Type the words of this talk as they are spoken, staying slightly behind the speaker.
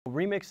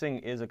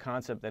Remixing is a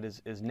concept that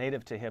is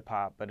native to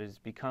hip-hop, but it has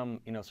become,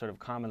 sort of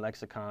common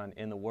lexicon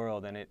in the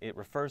world, and it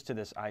refers to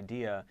this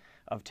idea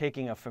of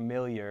taking a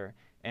familiar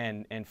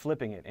and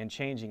flipping it and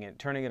changing it,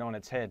 turning it on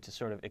its head to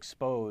sort of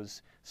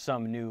expose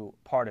some new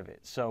part of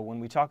it. So when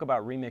we talk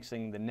about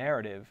remixing the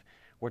narrative,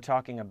 we're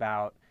talking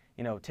about,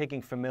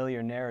 taking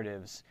familiar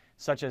narratives,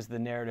 such as the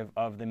narrative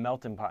of the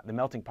melting pot,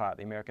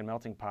 the American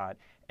melting pot,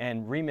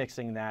 and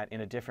remixing that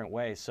in a different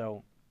way.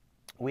 So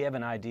we have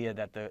an idea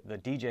that the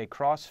DJ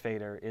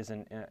crossfader is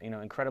an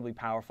incredibly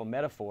powerful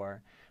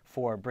metaphor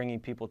for bringing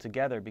people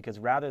together, because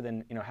rather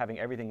than having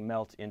everything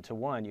melt into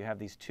one, you have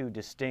these two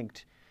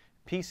distinct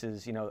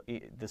pieces,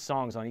 the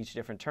songs on each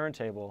different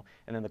turntable,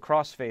 and then the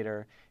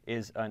crossfader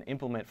is an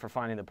implement for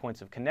finding the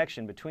points of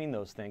connection between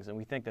those things. And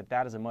we think that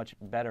that is a much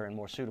better and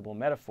more suitable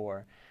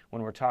metaphor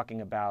when we're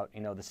talking about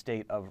the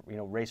state of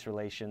race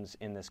relations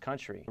in this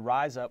country. The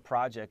Rise Up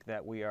project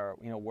that we are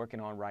working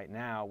on right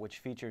now, which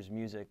features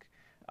music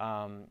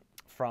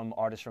from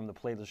artists from the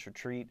Playlist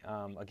Retreat,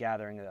 a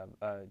gathering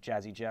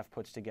Jazzy Jeff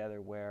puts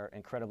together where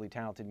incredibly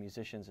talented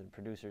musicians and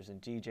producers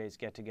and DJs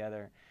get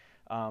together.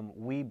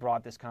 We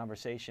brought this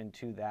conversation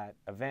to that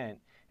event,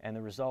 and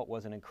the result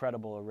was an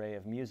incredible array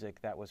of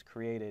music that was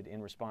created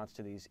in response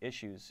to these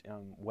issues,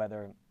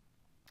 whether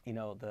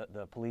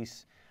the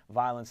police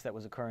violence that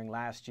was occurring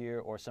last year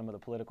or some of the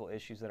political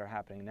issues that are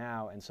happening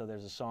now. And so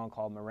there's a song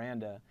called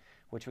Miranda,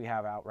 which we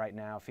have out right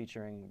now,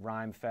 featuring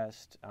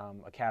Rhymefest,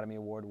 Academy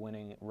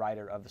Award-winning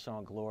writer of the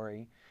song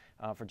Glory,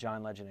 for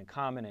John Legend and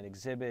Common, and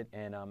Exhibit,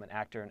 and an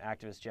actor and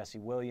activist, Jesse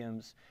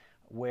Williams,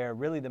 where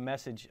really the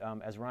message,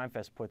 as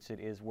Rhymefest puts it,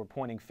 is we're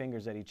pointing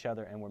fingers at each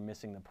other and we're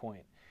missing the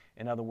point.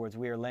 In other words,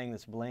 we are laying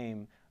this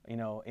blame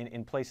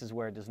in places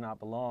where it does not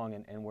belong,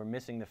 and we're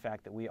missing the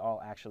fact that we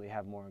all actually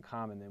have more in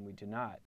common than we do not.